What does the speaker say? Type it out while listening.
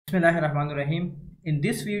Bismillahirrahmanirrahim. In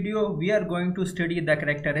this video, we are going to study the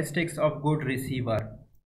characteristics of good receiver.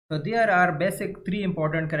 So there are basic three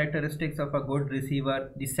important characteristics of a good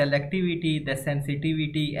receiver: the selectivity, the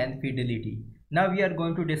sensitivity, and fidelity. Now we are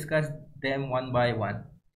going to discuss them one by one.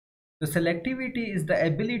 So selectivity is the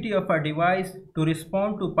ability of a device to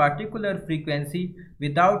respond to particular frequency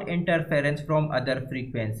without interference from other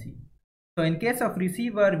frequency. So in case of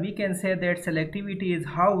receiver, we can say that selectivity is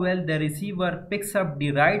how well the receiver picks up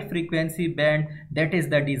the right frequency band, that is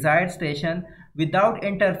the desired station, without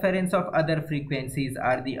interference of other frequencies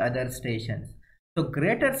or the other stations. So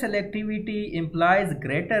greater selectivity implies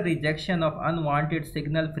greater rejection of unwanted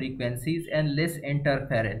signal frequencies and less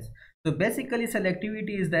interference. So basically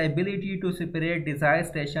selectivity is the ability to separate desired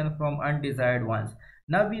station from undesired ones.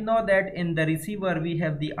 Now we know that in the receiver we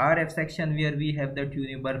have the RF section where we have the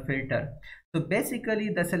tunable filter. So basically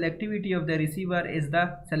the selectivity of the receiver is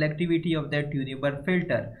the selectivity of the tunable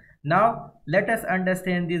filter. Now let us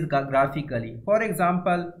understand this graphically. For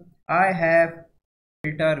example, I have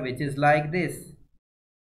filter which is like this,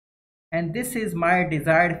 and this is my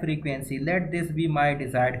desired frequency. Let this be my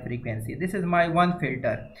desired frequency. This is my one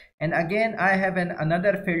filter, and again I have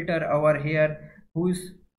another filter over here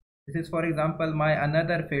whose this is, for example, my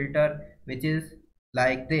another filter which is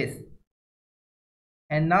like this,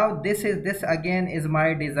 and now this again is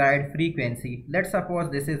my desired frequency. Let's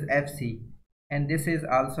suppose this is FC and this is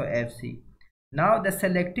also FC. Now the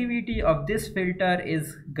selectivity of this filter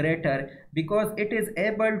is greater because it is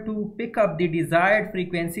able to pick up the desired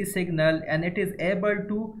frequency signal and it is able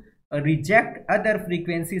to reject other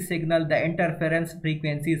frequency signal, the interference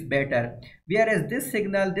frequencies better. Whereas this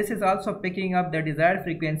signal, this is also picking up the desired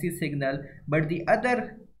frequency signal, but the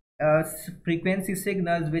other frequency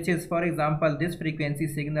signals, which is for example this frequency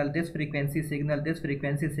signal, this frequency signal, this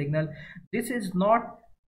frequency signal, this is not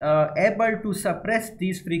able to suppress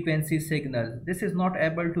these frequency signals. This is not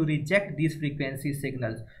able to reject these frequency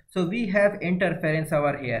signals. So we have interference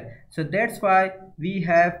over here. So that's why we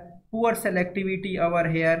have poor selectivity over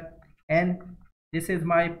here, and this is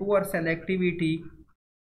my poor selectivity,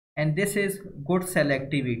 and this is good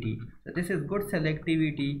selectivity. So this is good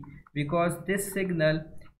selectivity because this signal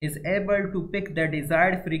is able to pick the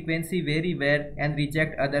desired frequency very well and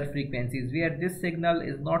reject other frequencies, where this signal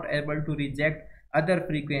is not able to reject other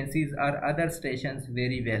frequencies or other stations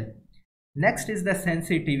very well. Next is the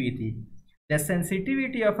sensitivity. The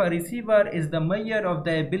sensitivity of a receiver is the measure of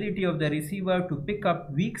the ability of the receiver to pick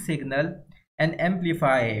up weak signal and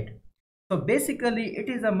amplify it. So basically it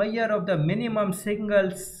is a measure of the minimum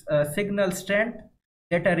signal strength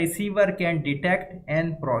that a receiver can detect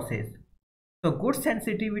and process. So good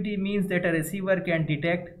sensitivity means that a receiver can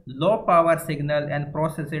detect low power signal and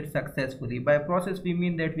process it successfully. By process we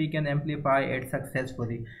mean that we can amplify it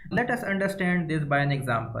successfully. Let us understand this by an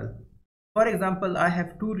example. For example, I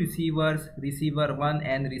have two receivers, receiver 1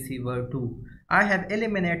 and receiver 2. I have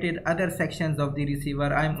eliminated other sections of the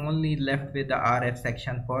receiver. I am only left with the RF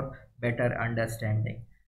section for better understanding.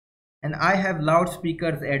 And I have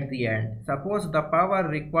loudspeakers at the end. Suppose the power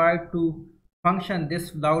required to function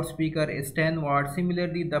this loudspeaker is 10 watts.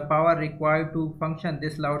 Similarly, the power required to function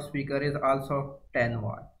this loudspeaker is also 10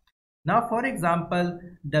 watts. Now for example,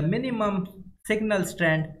 the minimum signal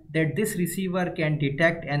strength that this receiver can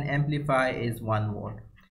detect and amplify is 1 watt.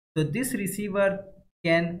 So this receiver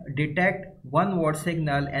can detect 1 watt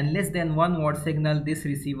signal, and less than 1 watt signal this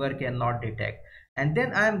receiver cannot detect. And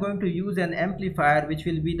then I am going to use an amplifier which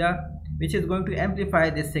is going to amplify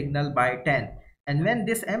this signal by 10. And when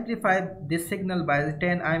this amplify this signal by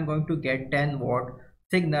 10, I am going to get 10 watt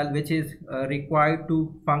signal which is required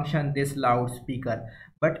to function this loudspeaker.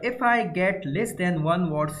 But if I get less than 1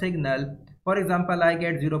 watt signal, for example I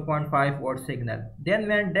get 0.5 watt signal, then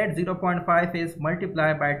when that 0.5 is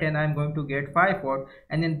multiplied by 10, I am going to get 5 watt,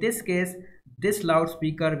 and in this case this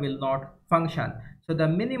loudspeaker will not function. So the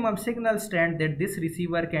minimum signal strength that this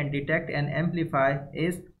receiver can detect and amplify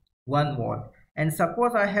is 1 watt. And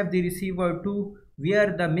suppose I have the receiver 2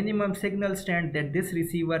 where the minimum signal strength that this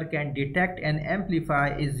receiver can detect and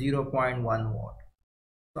amplify is 0.1 watt.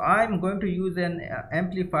 So I am going to use an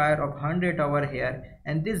amplifier of 100 over here,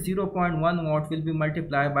 and this 0.1 watt will be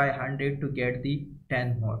multiplied by 100 to get the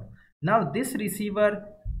 10 watt. Now this receiver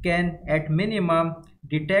can at minimum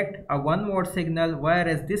detect a 1 watt signal,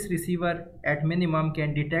 whereas this receiver at minimum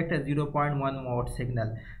can detect a 0.1 watt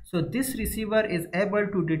signal. So this receiver is able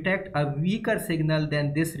to detect a weaker signal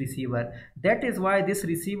than this receiver. That is why this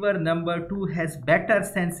receiver number 2 has better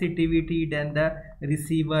sensitivity than the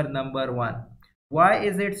receiver number 1. Why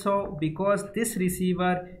is it so? Because this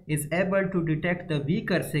receiver is able to detect the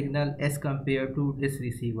weaker signal as compared to this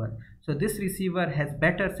receiver. So this receiver has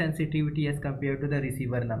better sensitivity as compared to the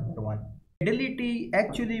receiver number 1. Fidelity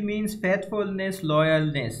actually means faithfulness,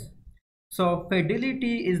 loyalness. So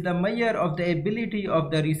fidelity is the measure of the ability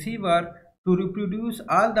of the receiver to reproduce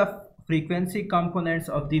all the frequency components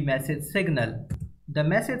of the message signal. The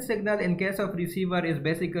message signal in case of receiver is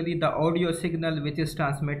basically the audio signal which is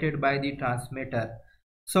transmitted by the transmitter.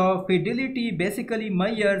 So fidelity basically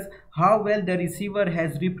measures how well the receiver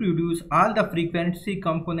has reproduced all the frequency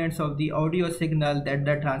components of the audio signal that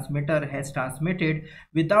the transmitter has transmitted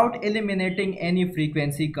without eliminating any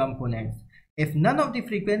frequency components. If none of the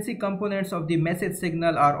frequency components of the message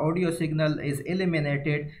signal or audio signal is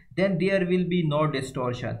eliminated, then there will be no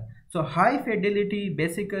distortion. So high fidelity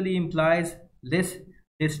basically implies less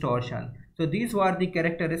distortion. So these were the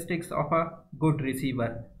characteristics of a good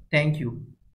receiver. Thank you.